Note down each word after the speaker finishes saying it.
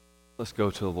Let's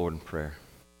go to the Lord in prayer.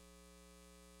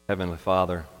 Heavenly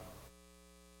Father,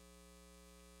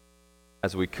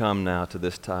 as we come now to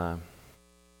this time,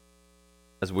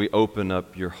 as we open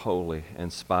up your holy,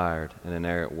 inspired, and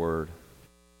inerrant word,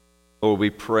 Lord,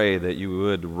 we pray that you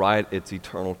would write its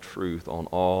eternal truth on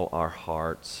all our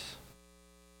hearts.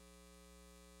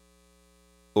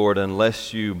 Lord,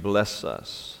 unless you bless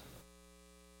us,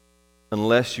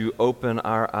 unless you open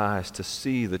our eyes to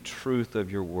see the truth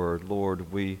of your word,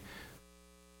 Lord, we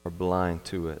are blind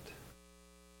to it.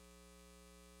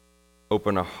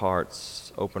 Open our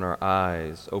hearts, open our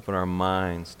eyes, open our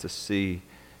minds to see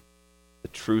the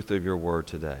truth of your word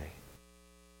today.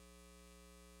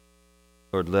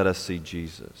 Lord, let us see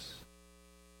Jesus.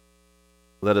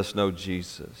 Let us know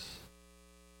Jesus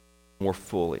more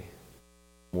fully,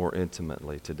 more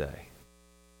intimately today.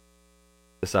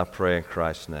 This I pray in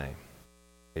Christ's name.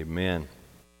 Amen.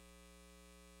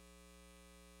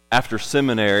 After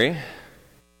seminary,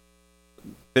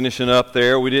 finishing up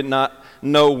there, we did not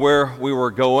know where we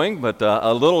were going, but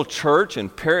a little church in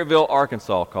Perryville,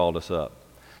 Arkansas called us up.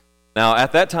 Now,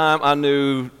 at that time, I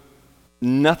knew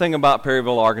nothing about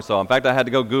Perryville, Arkansas. In fact, I had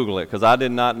to go Google it because I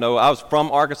did not know. I was from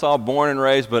Arkansas, born and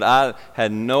raised, but I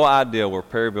had no idea where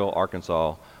Perryville,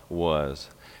 Arkansas was.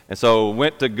 And so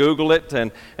went to Google it,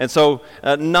 and so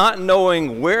not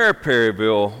knowing where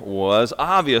Perryville was,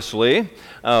 obviously,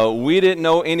 we didn't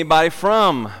know anybody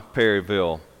from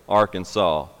Perryville,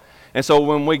 Arkansas. And so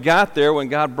when we got there, when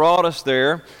God brought us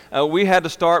there, we had to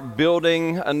start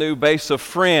building a new base of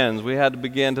friends. We had to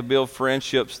begin to build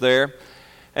friendships there.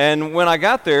 And when I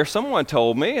got there, someone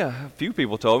told me, a few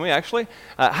people told me actually,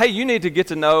 hey, you need to get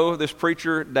to know this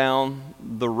preacher down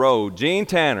the road, Gene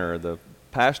Tanner, the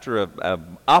pastor of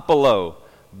Apollo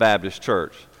Baptist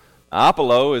Church.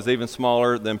 Apollo is even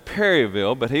smaller than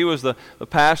Perryville, but he was the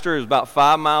pastor. He was about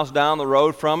 5 miles down the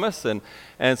road from us,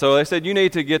 and so they said, you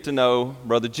need to get to know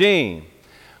Brother Gene.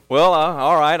 Well,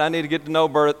 all right, I need to get to know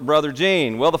Brother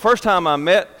Gene. Well, the first time I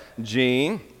met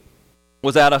Gene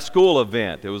was at a school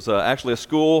event. It was actually a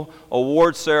school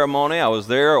award ceremony. I was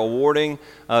there awarding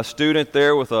a student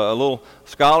there with a little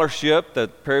scholarship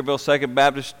that Perryville Second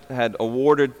Baptist had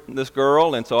awarded this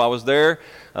girl, and so I was there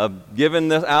giving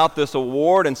this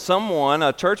award, and someone,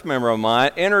 a church member of mine,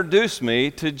 introduced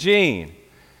me to Gene.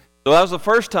 So that was the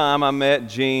first time I met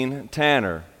Gene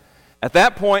Tanner. At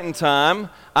that point in time,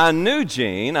 I knew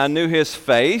Gene. I knew his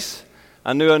face.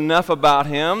 I knew enough about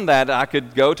him that I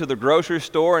could go to the grocery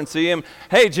store and see him.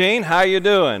 Hey, Gene, how you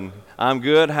doing? I'm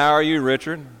good. How are you,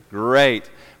 Richard? Great.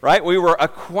 Right? We were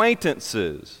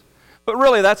acquaintances. But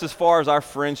really, that's as far as our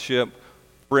friendship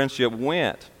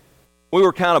went. We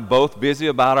were kind of both busy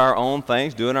about our own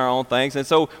things, doing our own things, and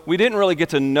so we didn't really get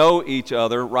to know each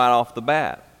other right off the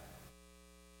bat.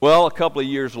 Well, a couple of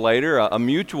years later, a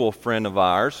mutual friend of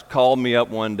ours called me up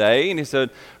one day, and he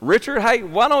said, Richard, hey,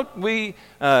 why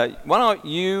don't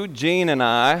you, Gene, and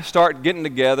I start getting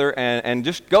together and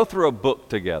just go through a book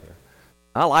together?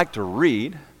 I like to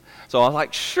read, so I was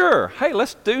like, sure, hey,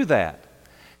 let's do that.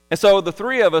 And so the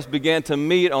three of us began to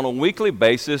meet on a weekly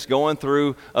basis going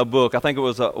through a book. I think it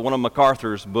was one of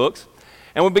MacArthur's books.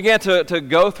 And we began to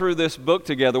go through this book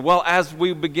together. Well, as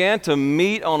we began to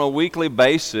meet on a weekly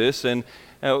basis, and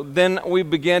then we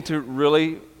began to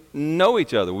really know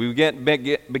each other. We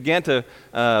began to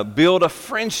build a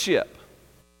friendship.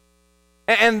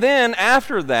 And then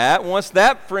after that, once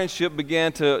that friendship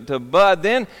began to bud,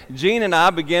 then Gene and I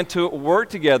began to work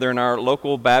together in our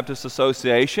local Baptist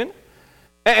association.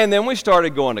 And then we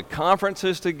started going to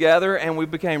conferences together, and we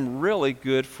became really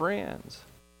good friends.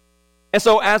 And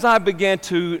so as I began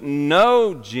to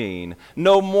know Gene,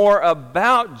 know more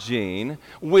about Gene,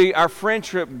 our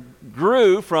friendship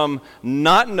grew from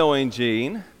not knowing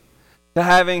Gene to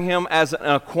having him as an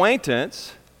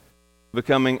acquaintance,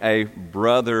 becoming a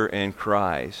brother in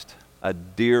Christ, a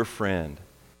dear friend.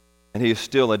 And he is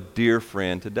still a dear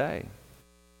friend today.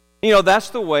 You know, that's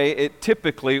the way it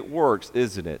typically works,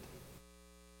 isn't it?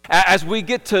 As we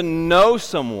get to know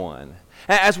someone,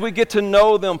 as we get to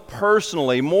know them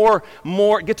personally,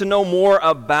 get to know more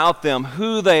about them,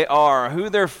 who they are, who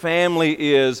their family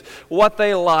is, what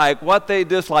they like, what they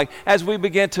dislike, as we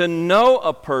begin to know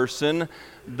a person,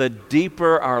 the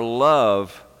deeper our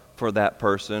love for that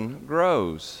person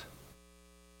grows.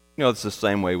 You know, it's the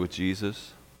same way with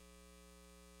Jesus.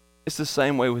 It's the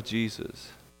same way with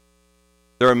Jesus.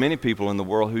 There are many people in the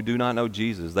world who do not know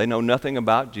Jesus. They know nothing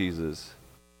about Jesus.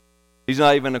 He's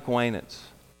not even an acquaintance.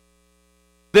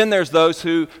 Then there's those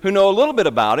who know a little bit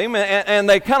about him, and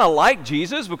they kind of like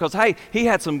Jesus because, hey, he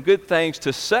had some good things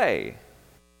to say.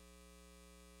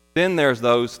 Then there's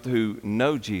those who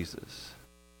know Jesus.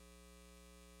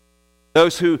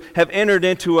 those who have entered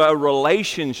into a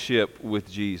relationship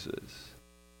with Jesus.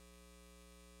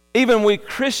 Even we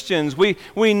Christians, we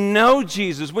know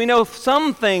Jesus. We know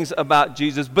some things about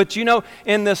Jesus. But you know,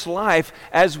 in this life,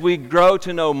 as we grow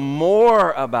to know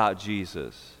more about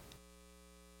Jesus,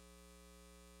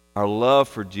 our love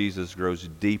for Jesus grows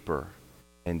deeper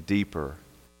and deeper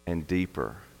and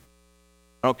deeper.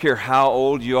 I don't care how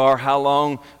old you are, how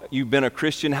long you've been a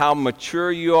Christian, how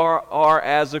mature you are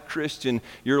as a Christian,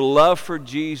 your love for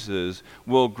Jesus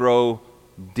will grow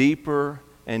deeper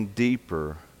and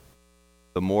deeper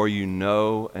the more you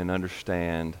know and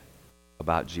understand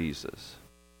about Jesus.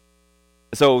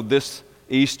 So this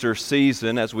Easter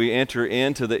season, as we enter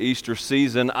into the Easter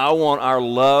season, I want our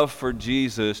love for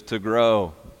Jesus to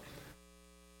grow.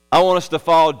 I want us to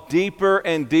fall deeper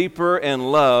and deeper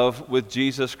in love with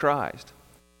Jesus Christ.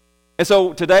 And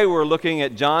so today we're looking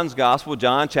at John's Gospel,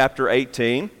 John chapter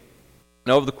 18.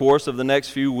 And over the course of the next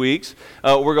few weeks,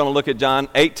 we're going to look at John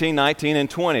 18, 19, and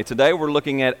 20. Today we're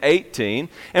looking at 18,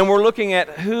 and we're looking at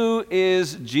who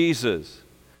is Jesus.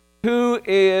 Who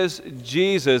is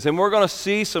Jesus? And we're going to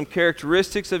see some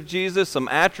characteristics of Jesus, some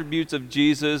attributes of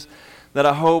Jesus that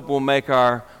I hope will make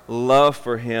our love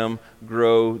for Him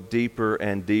grow deeper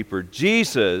and deeper.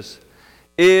 Jesus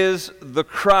is the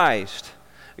Christ,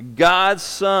 God's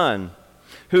Son,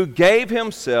 who gave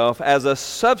Himself as a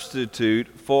substitute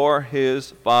for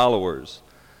His followers.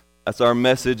 That's our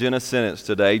message in a sentence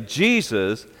today.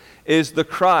 Jesus is the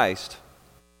Christ,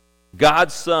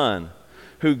 God's Son,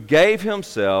 who gave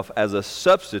Himself as a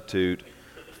substitute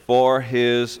for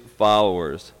His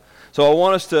followers. So I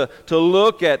want us to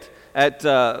look at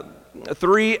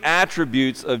three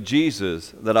attributes of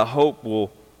Jesus that I hope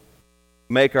will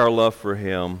make our love for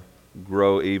Him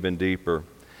grow even deeper.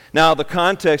 Now, the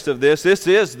context of this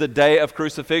is the day of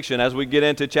crucifixion. As we get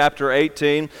into chapter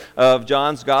 18 of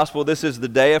John's Gospel, this is the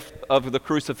day of the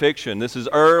crucifixion. This is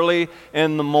early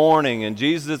in the morning, and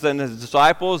Jesus and His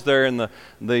disciples, they're in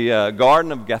the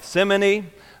Garden of Gethsemane.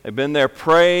 They've been there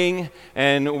praying,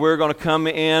 and we're going to come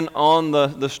in on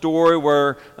the story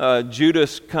where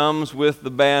Judas comes with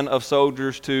the band of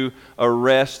soldiers to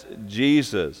arrest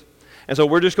Jesus. And so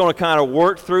we're just going to kind of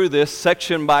work through this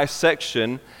section by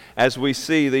section as we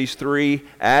see these three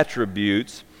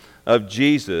attributes of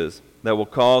Jesus that will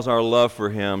cause our love for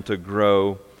Him to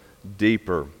grow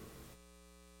deeper.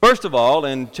 First of all,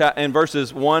 in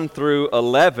verses 1 through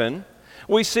 11,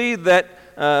 we see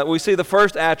the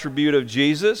first attribute of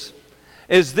Jesus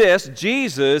is this: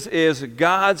 Jesus is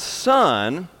God's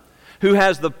Son who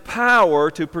has the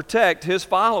power to protect His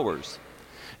followers.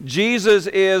 Jesus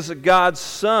is God's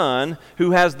Son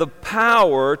who has the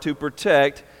power to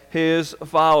protect His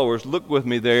followers. Look with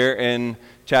me there in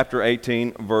chapter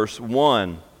 18, verse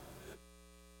 1.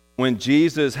 When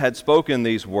Jesus had spoken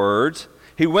these words,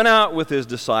 He went out with His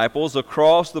disciples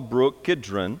across the brook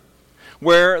Kidron,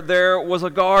 where there was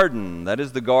a garden, that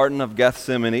is the Garden of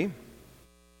Gethsemane,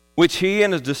 which He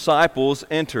and His disciples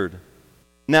entered.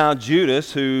 Now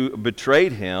Judas, who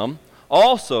betrayed Him,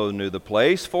 also knew the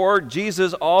place, for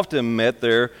Jesus often met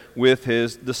there with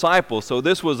His disciples. So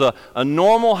this was a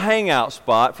normal hangout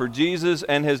spot for Jesus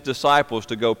and His disciples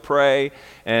to go pray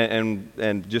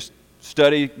and just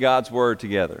study God's Word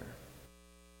together.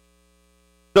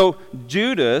 So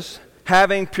Judas,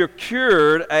 having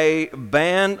procured a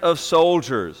band of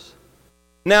soldiers.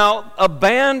 Now, a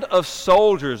band of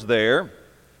soldiers there,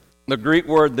 the Greek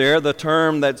word there, the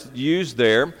term that's used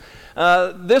there,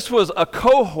 this was a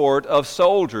cohort of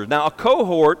soldiers. Now, a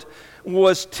cohort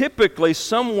was typically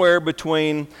somewhere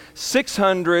between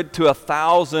 600 to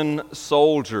 1,000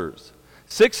 soldiers.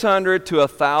 600 to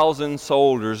 1,000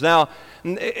 soldiers. Now,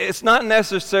 it's not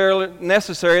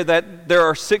necessary that there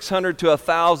are 600 to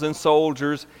 1,000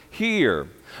 soldiers here.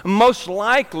 Most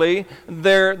likely,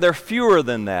 they're fewer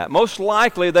than that. Most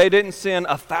likely, they didn't send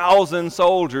 1,000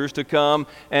 soldiers to come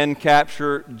and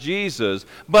capture Jesus.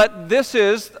 But this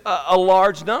is a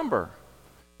large number.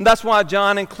 And that's why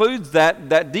John includes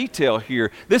that detail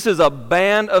here. This is a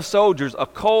band of soldiers, a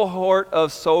cohort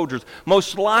of soldiers.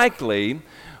 Most likely,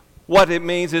 what it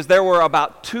means is there were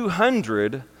about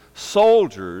 200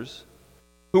 soldiers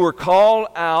who were called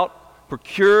out,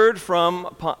 procured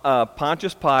from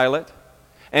Pontius Pilate,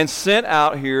 and sent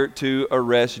out here to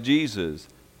arrest Jesus.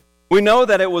 We know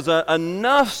that it was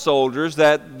enough soldiers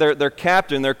that their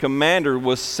captain, their commander,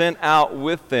 was sent out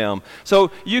with them. So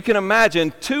you can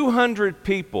imagine 200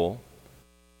 people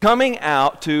coming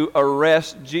out to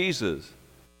arrest Jesus.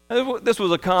 This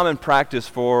was a common practice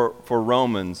for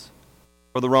Romans,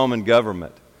 for the Roman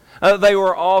government. They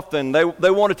were often,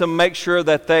 they wanted to make sure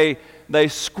that they they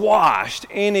squashed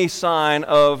any sign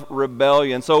of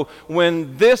rebellion. So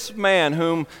when this man,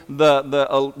 whom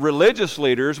the religious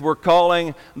leaders were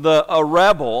calling a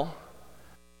rebel,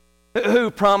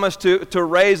 who promised to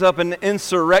raise up an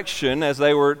insurrection, as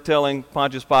they were telling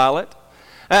Pontius Pilate,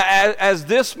 as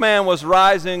this man was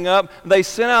rising up, they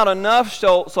sent out enough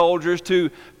soldiers to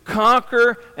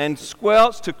conquer and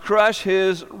squelch, to crush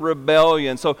his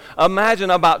rebellion. So imagine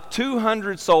about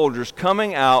 200 soldiers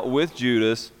coming out with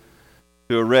Judas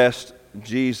to arrest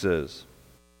Jesus.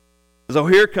 So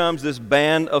here comes this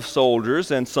band of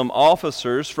soldiers, and some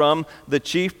officers from the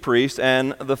chief priests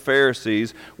and the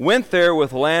Pharisees went there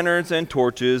with lanterns and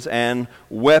torches and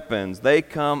weapons. They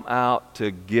come out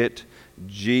to get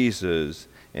Jesus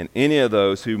and any of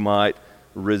those who might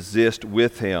resist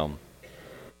with him.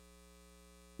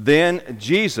 Then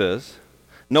Jesus,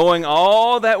 knowing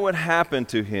all that would happen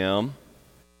to him,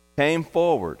 came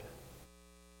forward.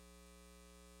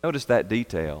 Notice that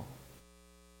detail.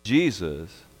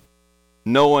 Jesus,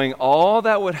 knowing all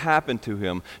that would happen to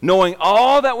him, knowing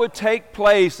all that would take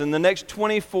place in the next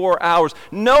 24 hours,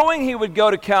 knowing he would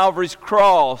go to Calvary's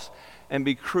cross and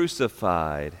be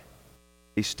crucified,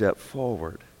 he stepped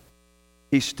forward.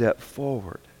 He stepped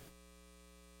forward.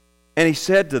 And he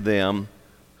said to them,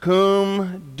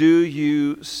 "Whom do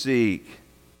you seek?"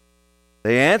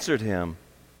 They answered him,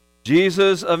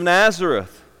 "Jesus of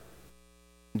Nazareth."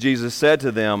 Jesus said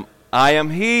to them, "I am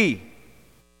he."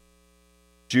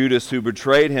 Judas, who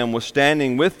betrayed him, was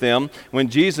standing with them. When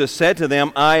Jesus said to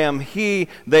them, "I am he,"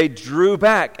 they drew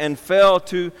back and fell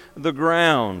to the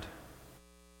ground.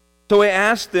 So he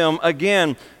asked them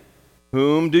again,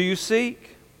 "Whom do you seek?"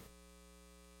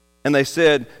 And they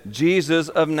said, "Jesus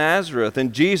of Nazareth."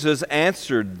 And Jesus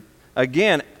answered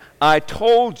again, "I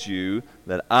told you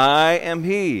that I am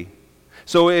he.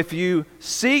 So if you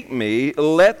seek me,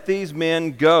 let these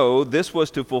men go." This was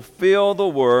to fulfill the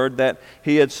word that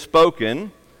he had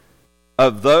spoken.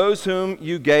 "Of those whom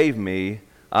you gave me,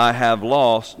 I have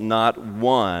lost not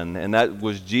one." And that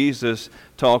was Jesus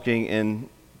talking in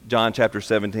John chapter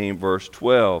 17, verse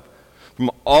 12. "From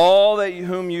all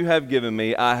whom you have given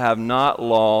me, I have not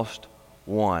lost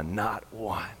one." Not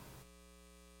one.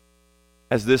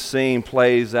 As this scene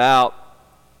plays out,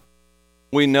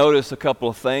 we notice a couple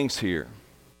of things here.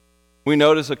 We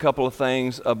notice a couple of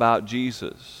things about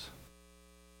Jesus.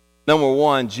 Number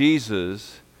one,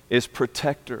 Jesus is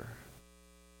protector.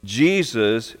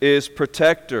 Jesus is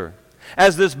protector.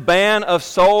 As this band of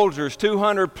soldiers,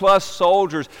 200 plus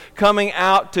soldiers, coming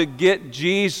out to get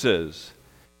Jesus,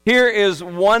 here is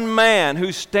one man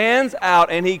who stands out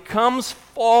and he comes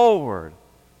forward.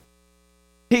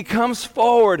 He comes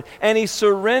forward and he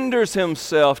surrenders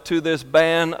himself to this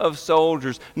band of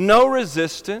soldiers. No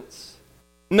resistance,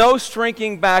 no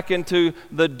shrinking back into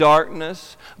the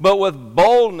darkness, but with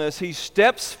boldness he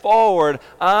steps forward.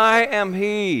 "I am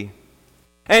he."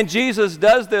 And Jesus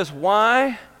does this.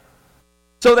 Why?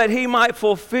 So that he might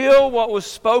fulfill what was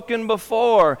spoken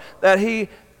before, that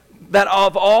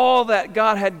of all that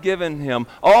God had given him,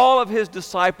 all of his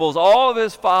disciples, all of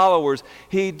his followers,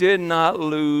 he did not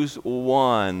lose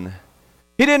one.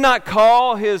 He did not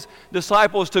call his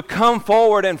disciples to come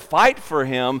forward and fight for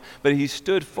him, but he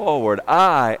stood forward.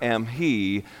 "I am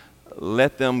he,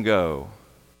 let them go."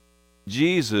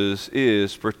 Jesus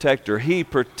is protector. He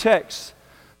protects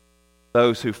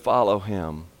those who follow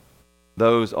him,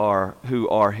 those who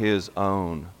are his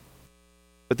own.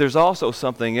 But there's also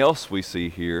something else we see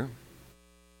here.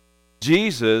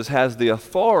 Jesus has the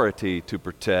authority to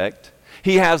protect.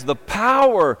 He has the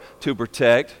power to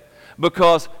protect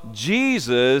because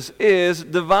Jesus is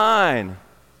divine.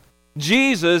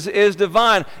 Jesus is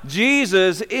divine.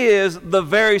 Jesus is the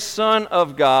very Son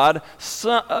of God,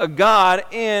 God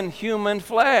in human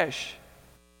flesh.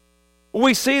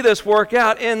 We see this work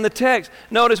out in the text.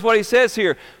 Notice what he says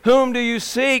here. "Whom do you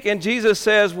seek?" And Jesus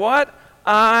says, what?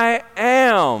 "I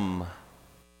am.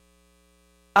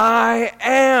 I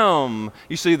am."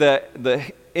 You see,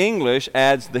 the English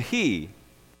adds the he,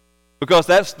 because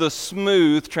that's the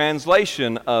smooth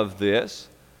translation of this.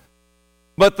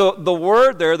 But the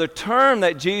word there, the term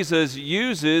that Jesus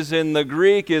uses in the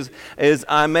Greek is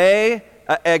eime,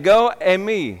 ego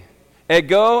eimi.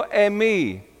 Ego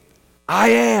eimi. I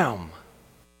am.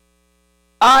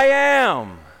 I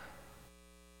am.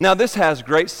 Now this has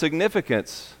great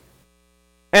significance.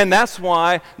 And that's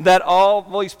why that all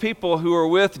these people who are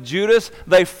with Judas,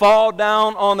 they fall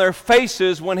down on their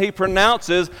faces when he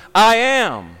pronounces, "I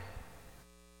am."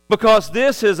 Because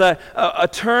this is a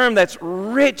term that's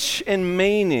rich in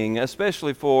meaning,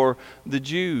 especially for the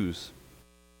Jews.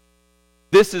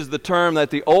 This is the term that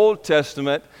the Old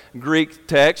Testament Greek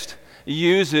text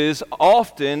uses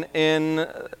often in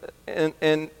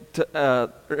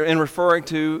referring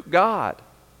to God,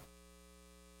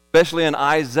 especially in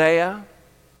Isaiah.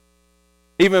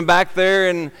 Even back there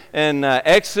in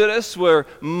Exodus, where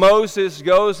Moses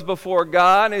goes before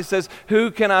God and he says,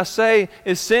 "Who can I say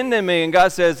is sending me?" And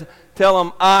God says, "Tell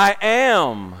him, I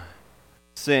am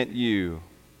sent you."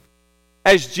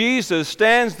 As Jesus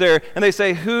stands there and they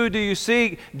say, "Who do you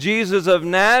seek?" Jesus of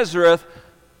Nazareth,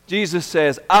 Jesus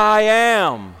says, "I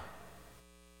am."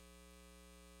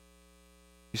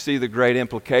 You see the great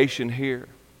implication here.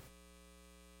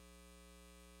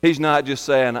 He's not just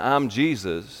saying, "I'm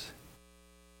Jesus."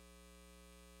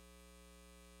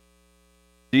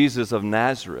 Jesus of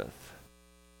Nazareth.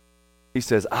 He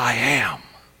says, "I am.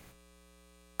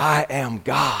 I am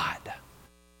God.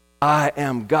 I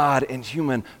am God in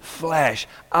human flesh.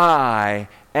 I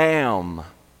am."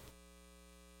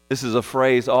 This is a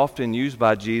phrase often used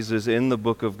by Jesus in the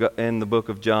book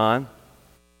of John.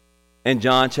 In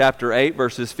John chapter 8,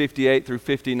 verses 58 through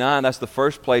 59, that's the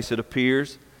first place it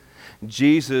appears.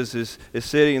 Jesus is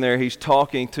sitting there. He's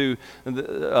talking to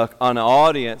an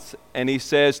audience, and he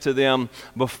says to them,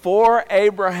 "Before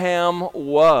Abraham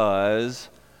was,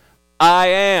 I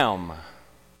am.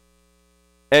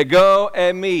 Ego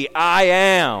eimi, I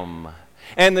am."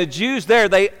 And the Jews there,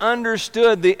 they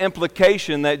understood the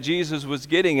implication that Jesus was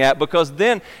getting at, because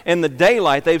then in the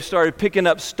daylight they've started picking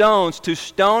up stones to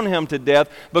stone him to death,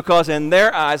 because in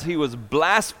their eyes he was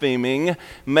blaspheming,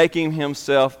 making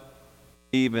himself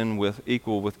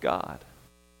equal with God.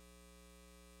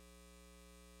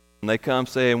 And they come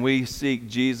saying, "We seek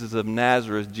Jesus of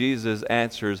Nazareth." Jesus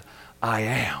answers, "I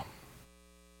am."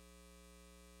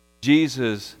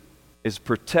 Jesus is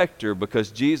protector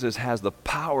because Jesus has the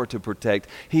power to protect.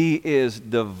 He is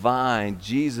divine.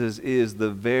 Jesus is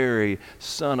the very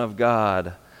Son of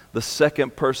God, the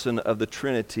second person of the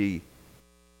Trinity,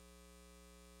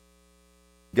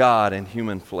 God in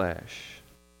human flesh.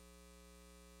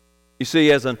 You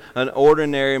see, as an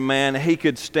ordinary man, he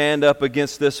could stand up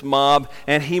against this mob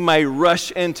and he may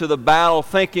rush into the battle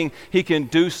thinking he can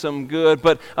do some good.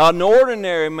 But an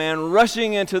ordinary man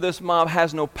rushing into this mob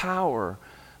has no power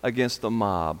against the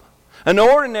mob. An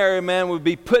ordinary man would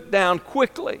be put down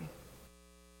quickly.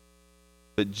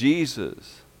 But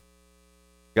Jesus,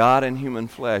 God in human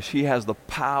flesh, he has the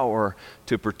power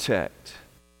to protect.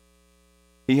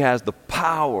 He has the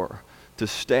power to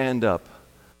stand up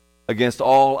against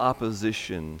all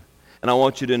opposition. And I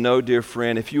want you to know, dear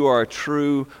friend, if you are a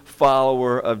true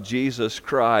follower of Jesus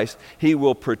Christ, he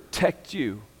will protect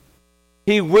you.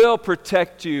 He will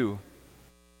protect you.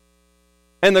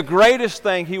 And the greatest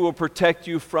thing he will protect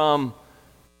you from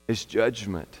is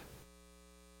judgment.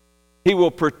 He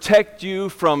will protect you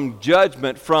from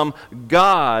judgment, from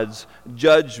God's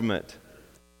judgment.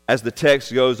 As the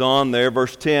text goes on there,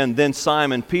 verse 10, "Then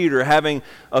Simon Peter, having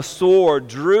a sword,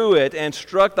 drew it and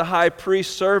struck the high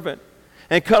priest's servant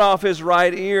and cut off his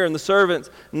right ear. And the servant's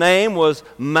name was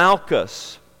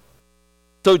Malchus.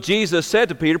 So Jesus said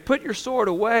to Peter, 'Put your sword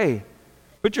away.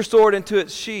 Put your sword into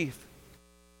its sheath.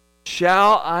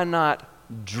 Shall I not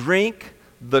drink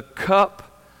the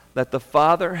cup that the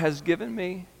Father has given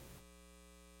me?'"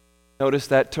 Notice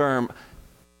that term.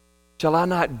 Shall I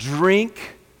not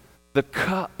drink the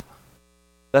cup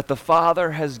that the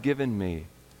Father has given me?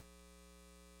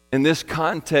 In this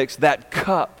context, that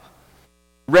cup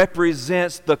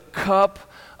represents the cup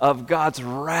of God's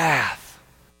wrath,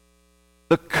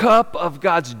 the cup of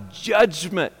God's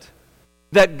judgment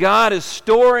that God is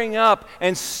storing up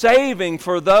and saving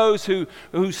for those who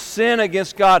sin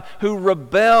against God, who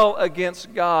rebel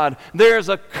against God. There's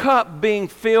a cup being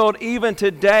filled even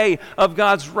today of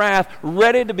God's wrath,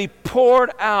 ready to be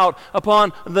poured out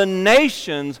upon the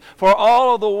nations for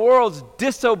all of the world's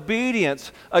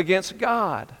disobedience against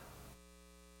God.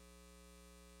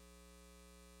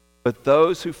 But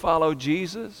those who follow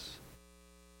Jesus,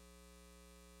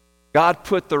 God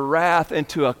put the wrath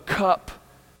into a cup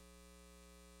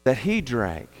that he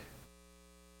drank,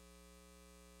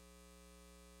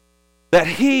 that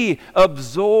he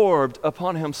absorbed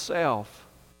upon himself.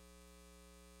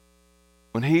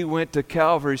 When he went to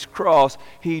Calvary's cross,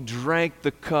 he drank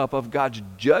the cup of God's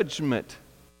judgment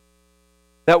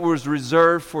that was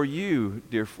reserved for you,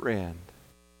 dear friend,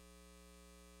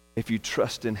 if you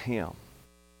trust in him.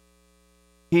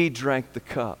 He drank the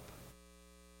cup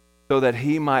so that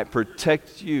he might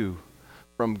protect you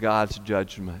from God's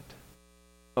judgment.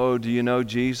 Oh, do you know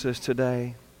Jesus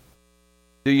today?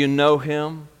 Do you know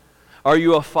him? Are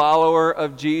you a follower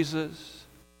of Jesus?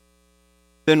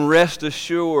 then rest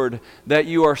assured that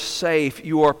you are safe,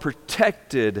 you are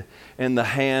protected in the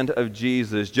hand of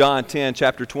Jesus. John 10,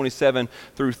 chapter 27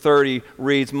 through 30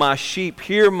 reads, "My sheep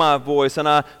hear my voice, and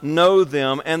I know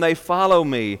them, and they follow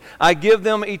me. I give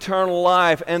them eternal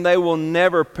life, and they will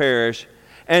never perish,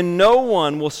 and no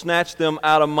one will snatch them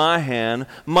out of my hand.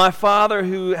 My Father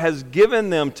who has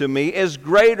given them to me is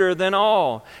greater than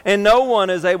all, and no one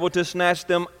is able to snatch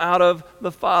them out of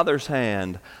the Father's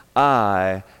hand.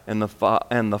 I and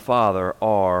the Father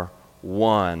are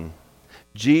one."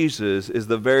 Jesus is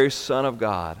the very Son of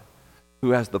God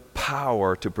who has the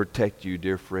power to protect you,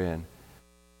 dear friend,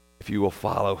 if you will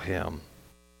follow Him.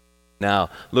 Now,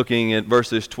 looking at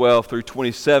verses 12 through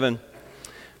 27,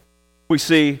 we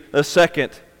see a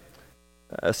second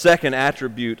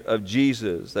attribute of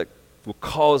Jesus that will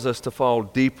cause us to fall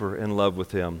deeper in love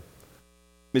with Him.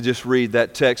 Let me just read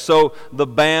that text. "So the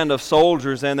band of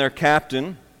soldiers and their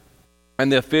captain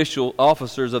and the official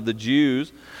officers of the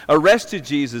Jews arrested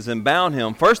Jesus and bound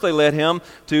Him. First they led Him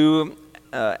to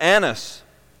Annas,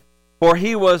 for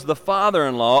he was the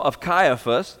father-in-law of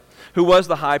Caiaphas, who was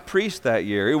the high priest that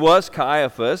year. It was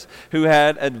Caiaphas who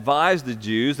had advised the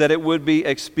Jews that it would be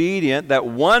expedient that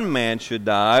one man should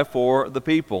die for the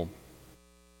people.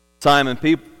 Simon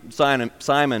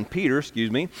Peter,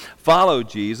 followed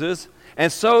Jesus,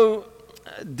 and so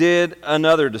did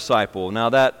another disciple. Now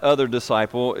that other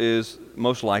disciple is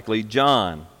most likely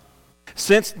John.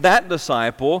 Since that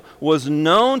disciple was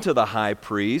known to the high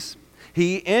priest,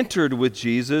 he entered with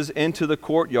Jesus into the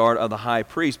courtyard of the high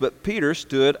priest, but Peter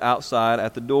stood outside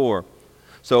at the door.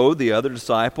 So the other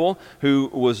disciple, who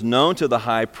was known to the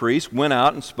high priest, went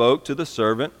out and spoke to the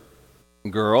servant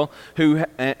girl who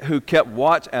kept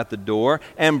watch at the door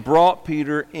and brought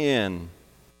Peter in.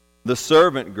 The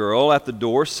servant girl at the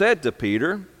door said to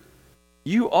Peter,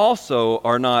 "You also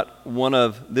are not one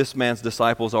of this man's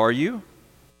disciples, are you?"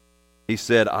 He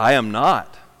said, "I am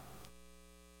not."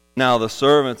 Now the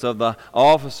servants of the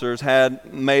officers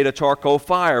had made a charcoal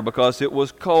fire because it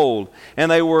was cold, and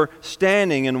they were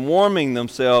standing and warming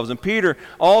themselves, and Peter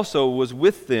also was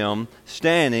with them,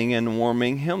 standing and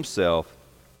warming himself.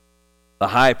 The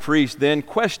high priest then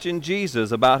questioned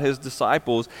Jesus about his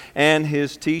disciples and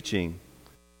his teaching.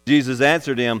 Jesus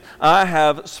answered him, "I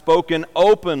have spoken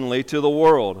openly to the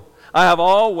world. I have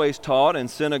always taught in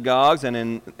synagogues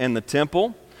and in the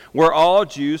temple, where all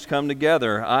Jews come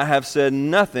together. I have said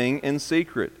nothing in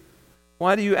secret.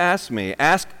 Why do you ask me?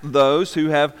 Ask those who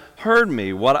have heard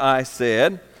me what I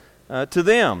said to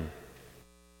them.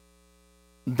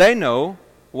 They know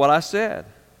what I said."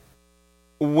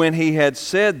 When he had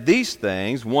said these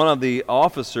things, one of the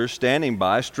officers standing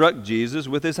by struck Jesus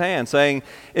with his hand, saying,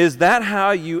 "Is that how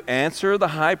you answer the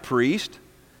high priest?"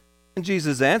 And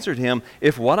Jesus answered him,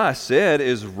 "If what I said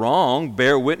is wrong,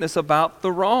 bear witness about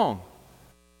the wrong.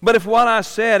 But if what I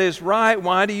said is right,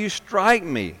 why do you strike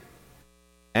me?"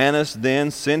 Annas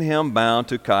then sent him bound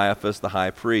to Caiaphas the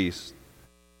high priest.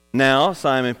 Now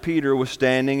Simon Peter was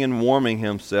standing and warming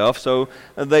himself, so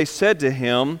they said to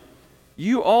him,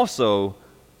 "You also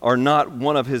are not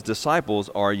one of his disciples,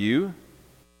 are you?"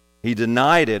 He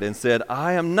denied it and said,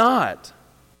 "I am not."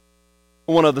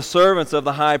 One of the servants of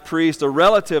the high priest, a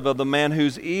relative of the man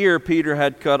whose ear Peter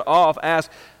had cut off, asked,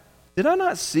 "Did I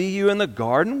not see you in the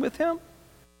garden with him?"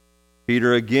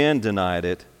 Peter again denied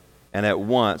it, and at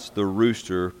once the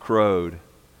rooster crowed.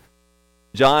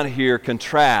 John here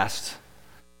contrasts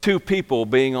two people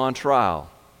being on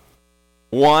trial.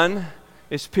 One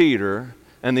is Peter,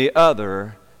 and the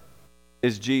other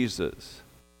is Jesus.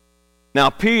 Now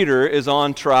Peter is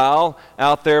on trial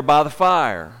out there by the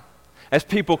fire. As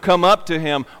people come up to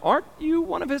him, "Aren't you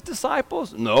one of his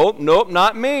disciples?" Nope,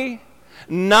 not me.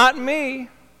 Not me.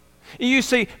 You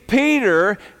see,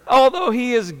 Peter, although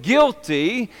he is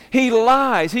guilty, he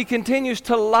lies. He continues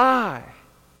to lie.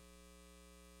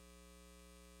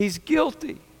 He's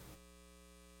guilty.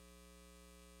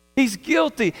 He's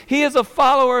guilty. He is a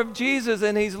follower of Jesus,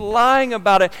 and he's lying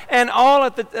about it. And all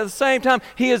at the same time,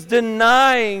 he is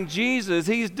denying Jesus.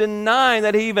 He's denying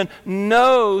that he even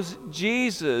knows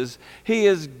Jesus. He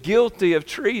is guilty of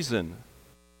treason.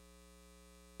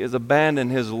 He has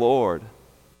abandoned his Lord.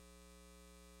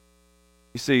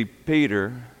 You see,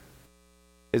 Peter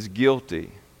is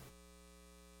guilty,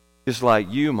 just like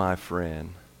you, my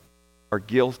friend, are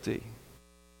guilty.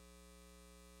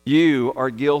 You are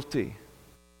guilty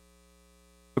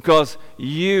because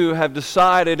you have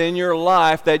decided in your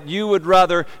life that you would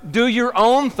rather do your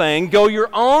own thing, go your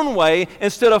own way,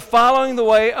 instead of following the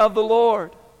way of the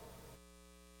Lord.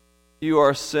 You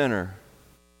are a sinner.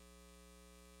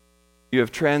 You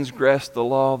have transgressed the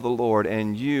law of the Lord,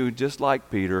 and you, just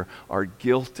like Peter, are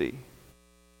guilty.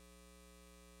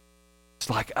 It's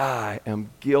like, I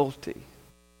am guilty.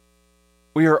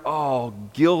 We are all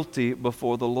guilty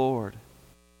before the Lord.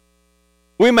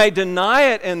 We may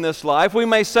deny it in this life. We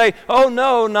may say, oh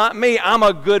no, not me. I'm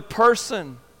a good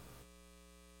person.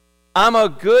 I'm a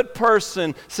good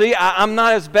person. See, I'm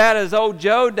not as bad as old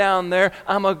Joe down there.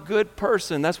 I'm a good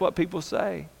person. That's what people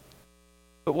say.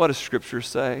 But what does Scripture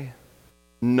say?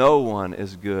 No one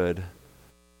is good,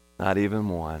 not even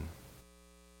one.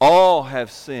 All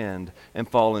have sinned and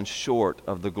fallen short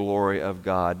of the glory of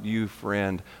God. You,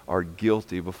 friend, are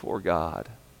guilty before God.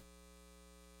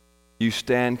 You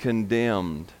stand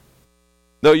condemned.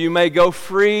 Though you may go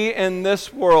free in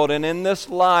this world and in this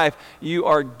life, you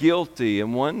are guilty.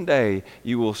 And one day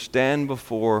you will stand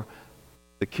before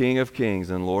the King of Kings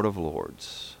and Lord of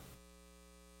Lords.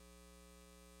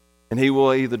 And He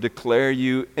will either declare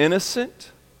you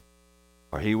innocent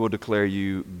or He will declare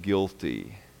you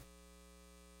guilty.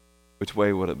 Which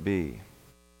way would it be?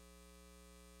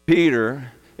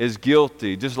 Peter is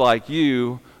guilty, just like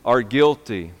you are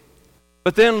guilty.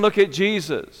 But then look at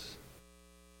Jesus.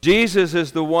 Jesus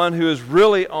is the one who is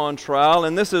really on trial,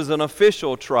 and this is an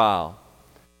official trial.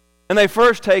 And they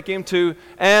first take him to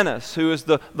Annas, who is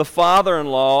the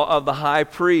father-in-law of the high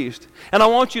priest. And I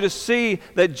want you to see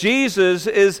that Jesus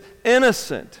is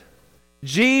innocent.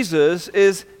 Jesus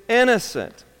is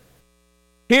innocent.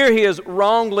 Here he is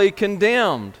wrongly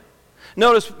condemned.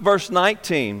 Notice verse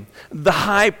 19. The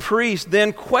high priest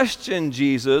then questioned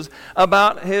Jesus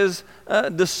about his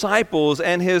disciples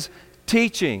and his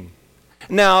teaching.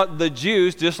 Now, the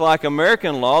Jews, just like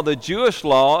American law, the Jewish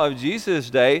law of Jesus'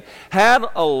 day, had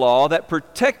a law that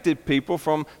protected people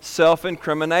from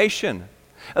self-incrimination.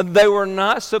 They were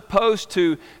not supposed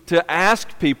to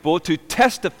ask people to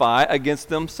testify against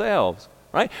themselves.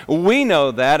 Right? We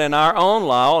know that in our own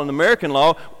law, in American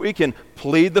law, we can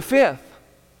plead the fifth.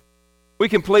 We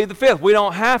can plead the fifth. We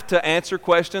don't have to answer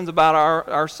questions about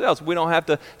ourselves. We don't have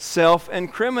to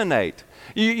self-incriminate.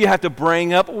 You have to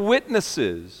bring up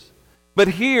witnesses. But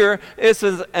here, this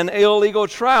is an illegal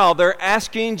trial. They're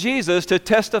asking Jesus to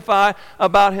testify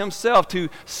about himself, to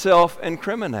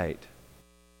self-incriminate.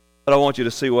 But I want you to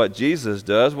see what Jesus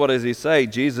does. What does he say?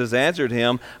 Jesus answered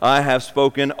him, I have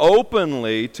spoken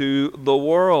openly to the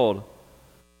world.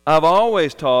 I've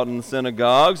always taught in the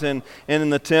synagogues and in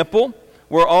the temple,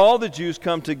 where all the Jews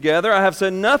come together. I have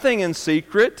said nothing in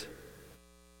secret.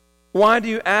 Why do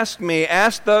you ask me?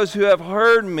 Ask those who have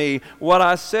heard me what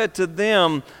I said to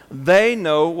them. They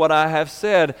know what I have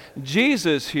said.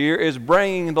 Jesus here is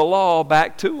bringing the law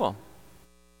back to them.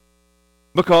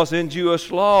 Because in Jewish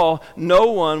law,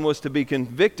 no one was to be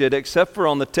convicted except for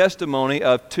on the testimony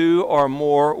of 2 or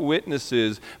more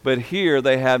witnesses. But here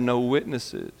they have no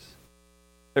witnesses.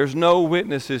 There's no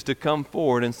witnesses to come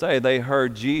forward and say they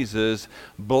heard Jesus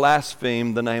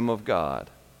blaspheme the name of God.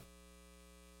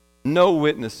 No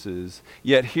witnesses,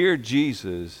 yet here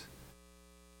Jesus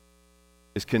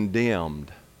is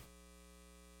condemned.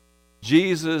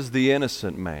 Jesus, the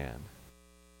innocent man,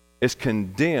 is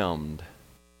condemned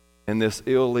in this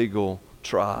illegal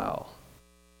trial.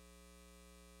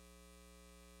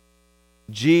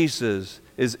 Jesus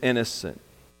is innocent.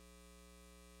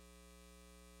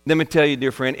 Let me tell you,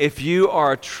 dear friend, if you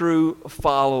are a true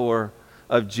follower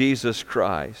of Jesus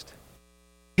Christ,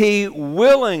 He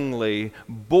willingly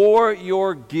bore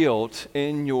your guilt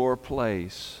in your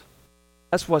place.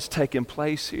 That's what's taking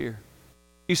place here.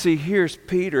 You see, here's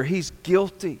Peter. He's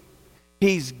guilty.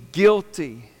 He's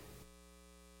guilty.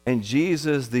 And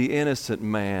Jesus, the innocent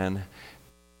man,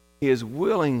 he is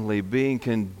willingly being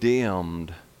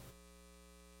condemned.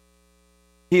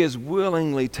 He is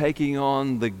willingly taking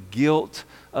on the guilt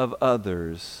of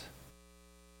others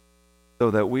so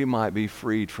that we might be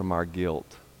freed from our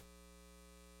guilt.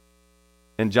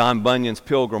 In John Bunyan's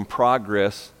Pilgrim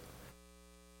Progress,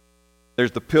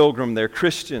 there's the pilgrim there,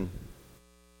 Christian,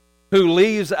 who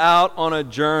leaves out on a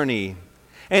journey,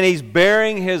 and he's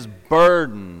bearing his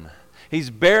burden. He's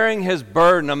bearing his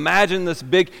burden. Imagine this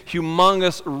big,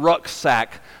 humongous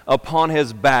rucksack upon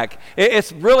his back.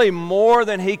 It's really more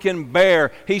than he can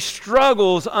bear. He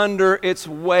struggles under its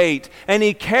weight, and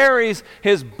he carries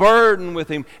his burden with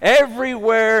him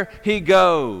everywhere he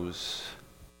goes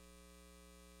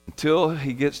until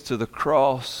he gets to the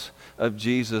cross of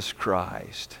Jesus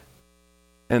Christ.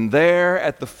 And there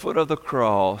at the foot of the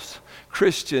cross,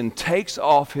 Christian takes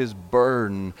off his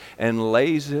burden and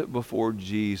lays it before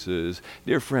Jesus.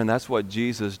 Dear friend, that's what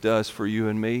Jesus does for you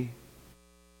and me.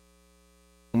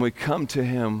 When we come to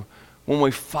Him, when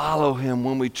we follow Him,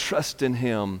 when we trust in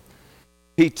Him,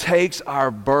 He takes our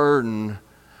burden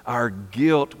our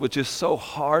guilt, which is so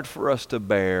hard for us to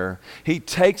bear. He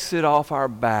takes it off our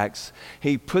backs.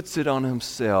 He puts it on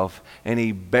himself, and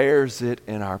he bears it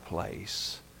in our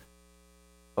place.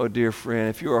 Oh, dear friend,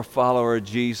 if you're a follower of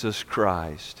Jesus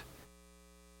Christ,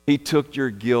 he took your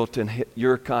guilt and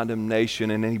your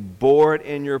condemnation, and he bore it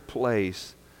in your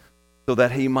place so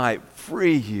that he might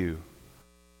free you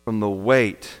from the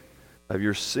weight of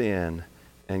your sin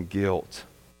and guilt.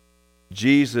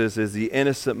 Jesus is the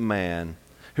innocent man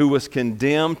who was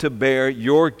condemned to bear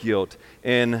your guilt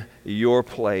in your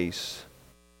place.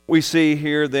 We see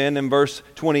here then in verse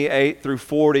 28 through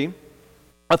 40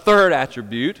 a third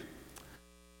attribute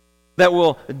that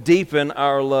will deepen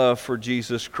our love for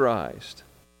Jesus Christ.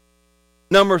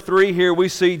 Number 3 here we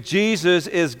see Jesus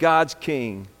is God's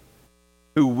King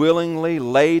who willingly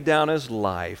laid down his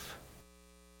life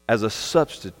as a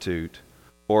substitute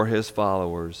for his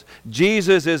followers.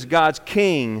 Jesus is God's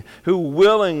King who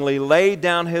willingly laid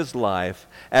down his life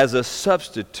as a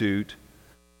substitute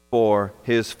for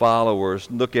his followers.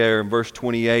 Look at verse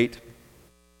 28.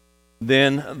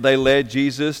 Then they led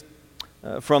Jesus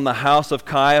from the house of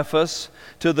Caiaphas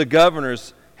to the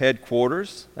governor's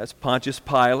headquarters. That's Pontius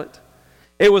Pilate.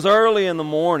 It was early in the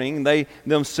morning. They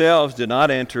themselves did not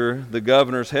enter the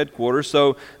governor's headquarters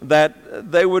so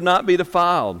that they would not be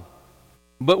defiled,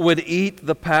 but could eat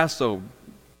the Passover.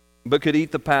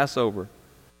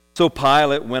 So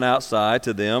Pilate went outside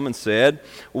to them and said,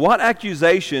 "What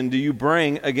accusation do you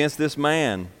bring against this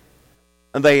man?"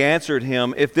 And they answered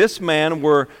him, "If this man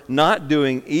were not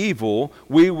doing evil,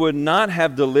 we would not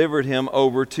have delivered him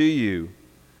over to you."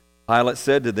 Pilate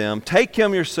said to them, "Take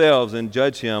him yourselves and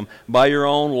judge him by your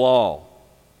own law."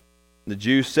 The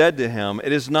Jews said to him,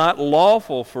 "It is not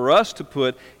lawful for us to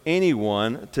put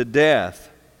anyone to death."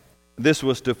 This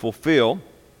was to fulfill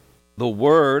the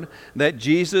word that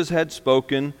Jesus had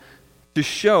spoken to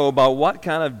show by what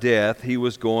kind of death he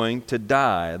was going to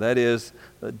die. That is,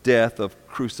 the death of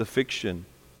crucifixion.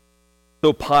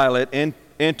 So Pilate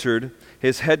entered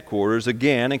his headquarters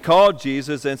again and called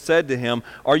Jesus and said to him,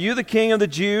 "Are you the king of the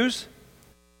Jews?"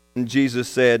 And Jesus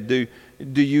said, Do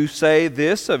you say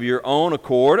this of your own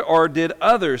accord, or did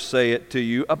others say it to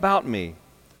you about me?"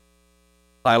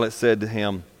 Pilate said to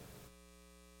him,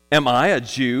 "Am I a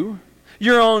Jew?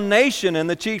 Your own nation and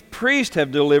the chief priest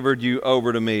have delivered you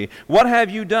over to me. What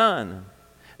have you done?"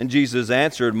 And Jesus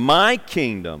answered, My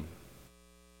kingdom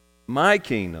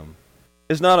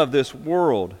is not of this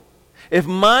world. If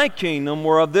my kingdom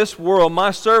were of this world,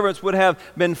 my servants would have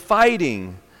been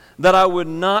fighting that I would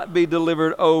not be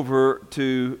delivered over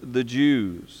to the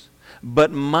Jews.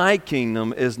 But my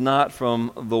kingdom is not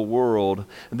from the world.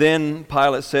 Then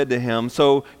Pilate said to him,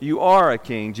 "So you are a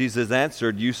king?" Jesus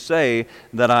answered, "You say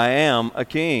that I am a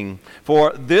king.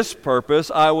 For this purpose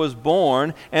I was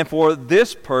born, and for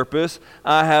this purpose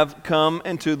I have come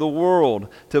into the world,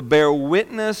 to bear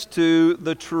witness to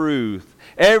the truth.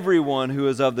 Everyone who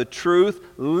is of the truth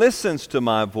listens to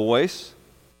my voice."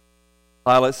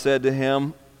 Pilate said to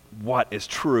him, "What is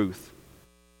truth?"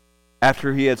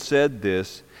 After he had said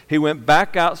this, he went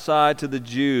back outside to the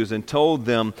Jews and told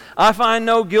them, "I find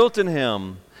no guilt in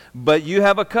him, but you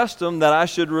have a custom that I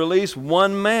should release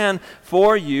one man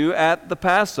for you at the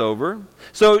Passover.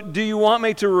 So do you want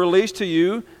me to release to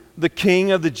you the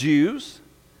King of the Jews?"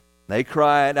 They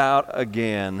cried out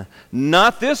again,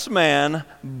 "Not this man,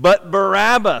 but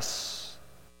Barabbas."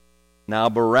 Now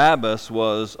Barabbas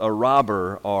was a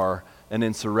robber or an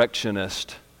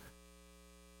insurrectionist.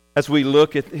 As we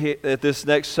look at this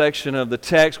next section of the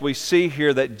text, we see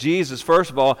here that Jesus, first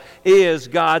of all, is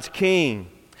God's King.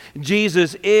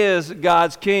 Jesus is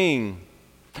God's King.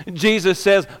 Jesus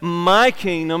says, "My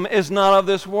kingdom is not of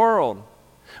this world."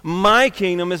 My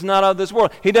kingdom is not of this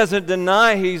world. He doesn't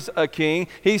deny he's a king.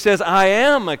 He says, "I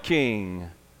am a king."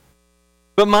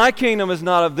 But my kingdom is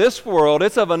not of this world.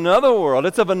 It's of another world.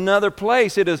 It's of another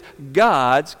place. It is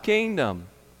God's kingdom.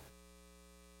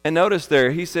 And notice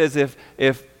there, he says, if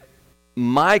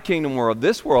my kingdom were of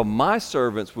this world, my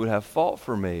servants would have fought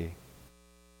for me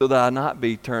so that I not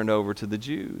be turned over to the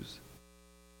Jews.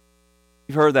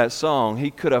 You've heard that song. He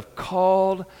could have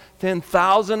called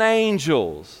 10,000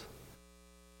 angels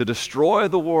to destroy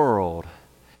the world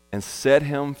and set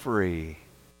him free.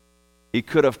 He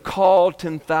could have called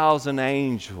 10,000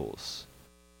 angels,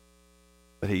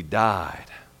 but he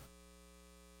died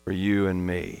for you and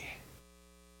me.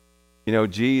 You know,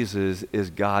 Jesus is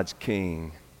God's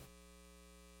King.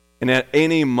 And at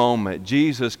any moment,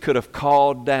 Jesus could have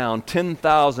called down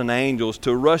 10,000 angels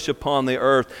to rush upon the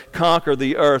earth, conquer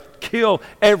the earth, kill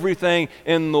everything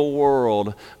in the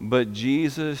world. But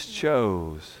Jesus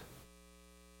chose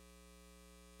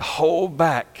to hold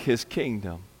back his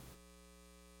kingdom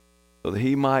so that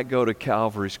he might go to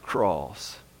Calvary's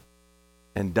cross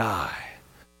and die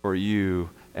for you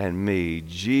and me.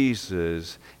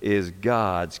 Jesus is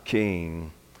God's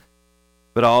King.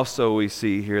 But also we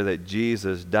see here that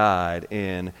Jesus died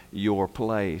in your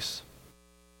place.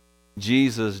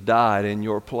 Jesus died in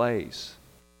your place.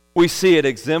 We see it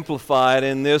exemplified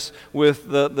in this with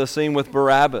the scene with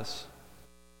Barabbas.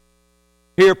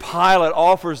 Here Pilate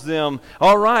offers them,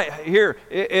 all right, here,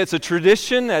 it's a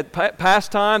tradition at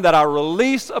past time that I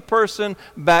release a person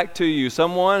back to you.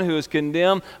 Someone who is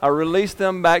condemned, I release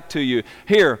them back to you.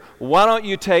 Here, why don't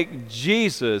you take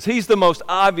Jesus? He's the most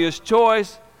obvious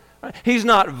choice. He's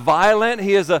not violent.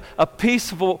 He is a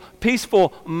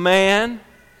peaceful man.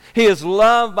 He is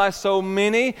loved by so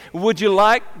many. Would you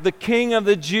like the King of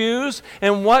the Jews?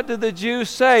 And what did the Jews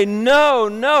say?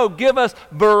 No, give us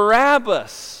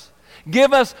Barabbas.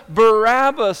 Give us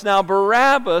Barabbas. Now,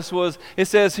 Barabbas was, it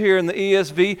says here in the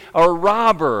ESV, a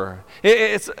robber.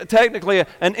 It's technically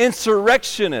an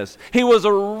insurrectionist. He was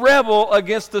a rebel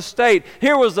against the state.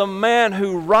 Here was a man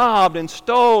who robbed and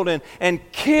stole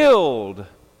and killed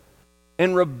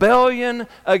in rebellion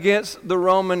against the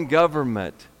Roman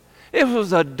government. It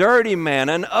was a dirty man,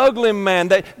 an ugly man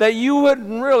that you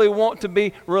wouldn't really want to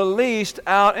be released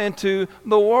out into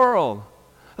the world.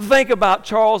 Think about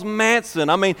Charles Manson.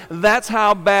 I mean, that's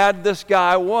how bad this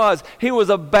guy was. He was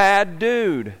a bad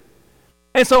dude.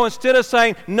 And so instead of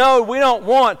saying, no, we don't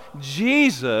want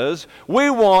Jesus, we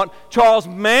want Charles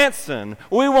Manson.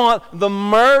 We want the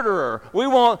murderer. We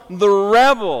want the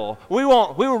rebel. We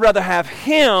would rather have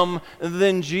him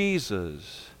than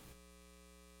Jesus.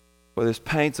 Well, this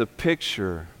paints a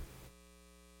picture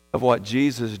of what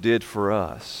Jesus did for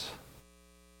us.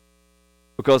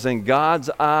 Because in God's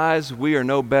eyes, we are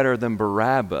no better than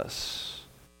Barabbas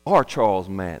or Charles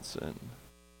Manson.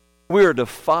 We are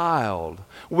defiled.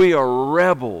 We are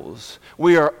rebels.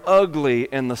 We are ugly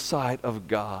in the sight of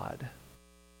God.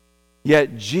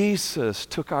 Yet Jesus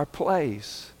took our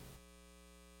place.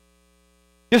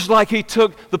 Just like he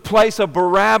took the place of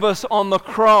Barabbas on the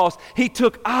cross, he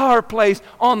took our place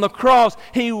on the cross.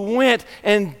 He went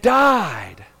and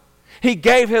died. He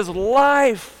gave his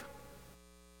life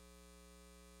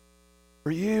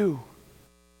for you.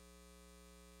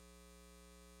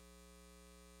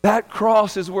 That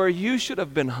cross is where you should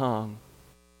have been hung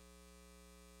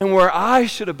and where I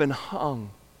should have been hung.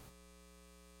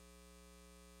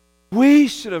 We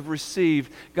should have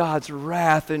received God's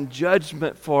wrath and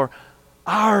judgment for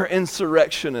our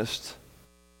insurrectionists.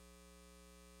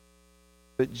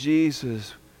 But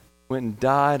Jesus went and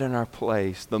died in our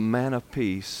place, the man of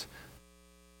peace,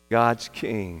 God's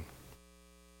King,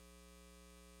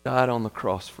 died on the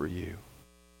cross for you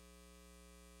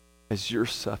as your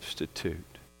substitute.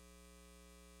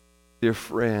 Dear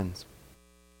friends,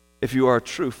 if you are a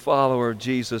true follower of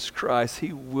Jesus Christ,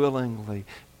 he willingly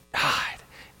died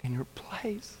in your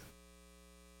place.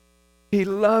 He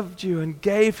loved you and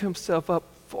gave himself up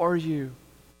for you.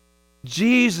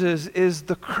 Jesus is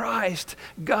the Christ,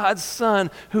 God's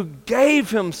Son, who gave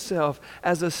himself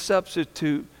as a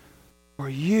substitute for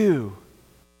you.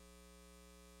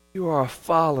 You are a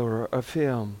follower of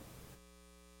him.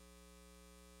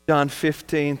 John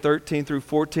 15, 13 through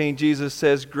 14, Jesus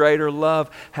says, greater love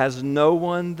has no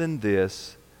one than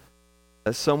this,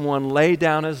 that someone lay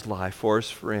down his life for his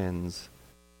friends.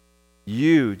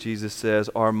 You, Jesus says,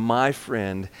 are my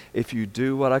friend if you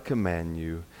do what I command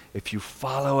you, if you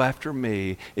follow after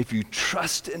me, if you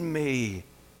trust in me.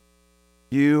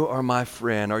 You are my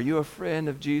friend. Are you a friend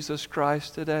of Jesus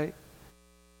Christ today?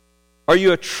 Are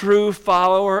you a true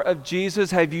follower of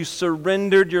Jesus? Have you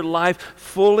surrendered your life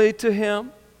fully to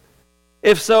him?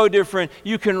 If so, dear friend,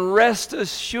 you can rest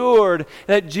assured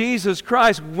that Jesus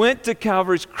Christ went to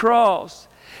Calvary's cross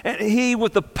and he,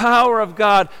 with the power of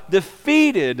God,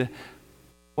 defeated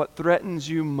what threatens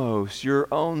you most, your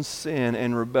own sin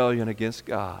and rebellion against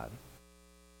God.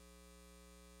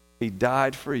 He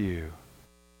died for you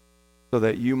so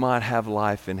that you might have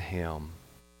life in him.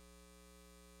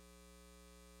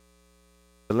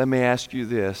 But let me ask you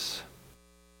this.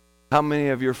 How many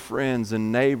of your friends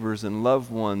and neighbors and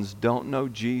loved ones don't know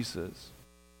Jesus?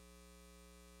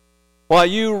 While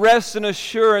you rest in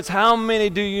assurance, how many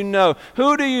do you know?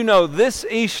 Who do you know this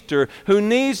Easter who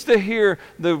needs to hear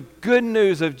the good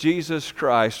news of Jesus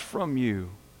Christ from you?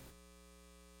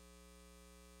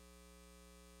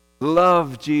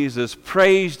 Love Jesus,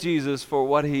 praise Jesus for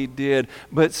what he did,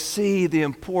 but see the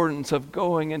importance of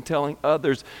going and telling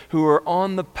others who are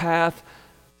on the path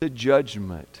to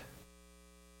judgment.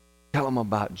 Tell them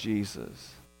about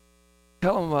Jesus.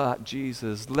 Tell them about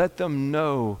Jesus. Let them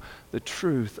know the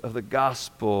truth of the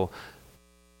gospel,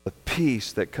 the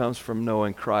peace that comes from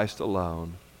knowing Christ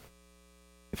alone.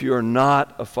 If you are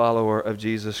not a follower of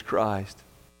Jesus Christ,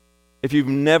 if you've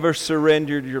never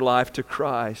surrendered your life to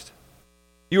Christ,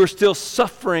 you are still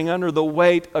suffering under the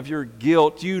weight of your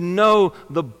guilt. You know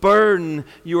the burden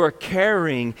you are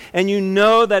carrying. And you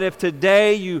know that if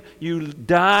today you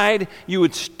died, you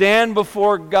would stand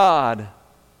before God.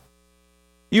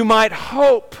 You might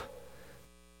hope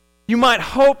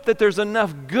that there's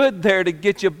enough good there to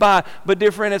get you by. But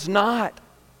dear friend, it's not.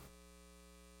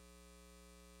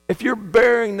 If you're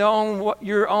bearing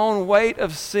your own weight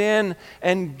of sin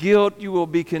and guilt, you will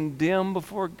be condemned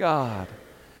before God.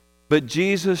 But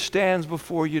Jesus stands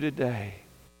before you today.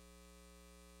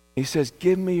 He says,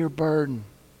 give me your burden.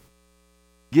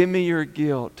 Give me your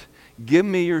guilt. Give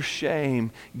me your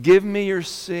shame. Give me your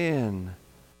sin.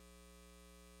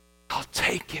 I'll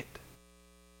take it.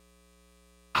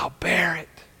 I'll bear it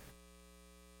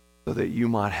so that you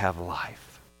might have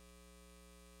life.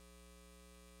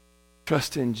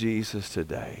 Trust in Jesus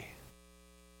today.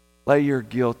 Lay your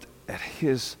guilt at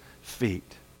His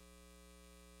feet.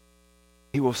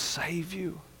 He will save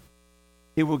you.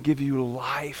 He will give you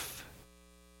life.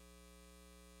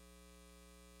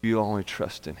 You only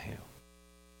trust in Him.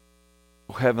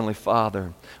 Oh, Heavenly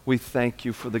Father, we thank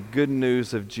you for the good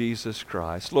news of Jesus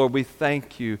Christ. Lord, we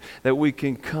thank you that we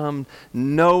can come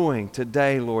knowing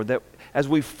today, Lord, that as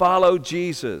we follow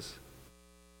Jesus,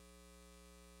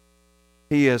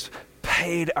 He has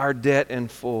paid our debt in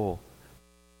full.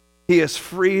 He has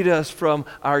freed us from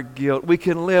our guilt. We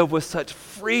can live with such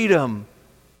freedom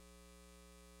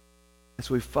as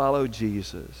we follow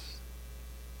Jesus.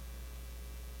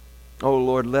 Oh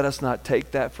Lord, let us not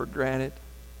take that for granted.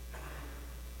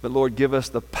 But Lord, give us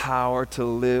the power to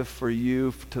live for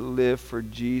you, to live for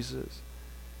Jesus.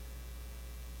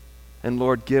 And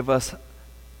Lord, give us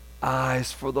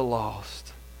eyes for the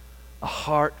lost, a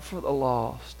heart for the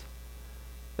lost,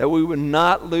 that we would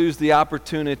not lose the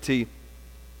opportunity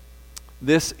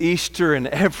this Easter and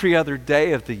every other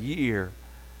day of the year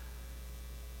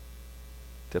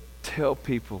to tell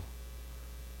people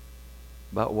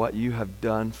about what you have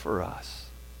done for us.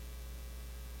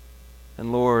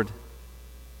 And Lord,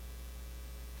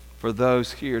 for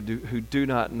those here who do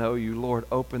not know you, Lord,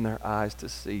 open their eyes to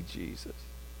see Jesus.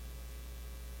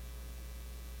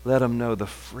 Let them know the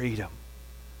freedom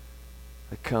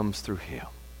that comes through Him.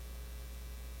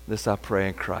 This I pray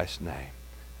in Christ's name.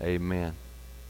 Amen.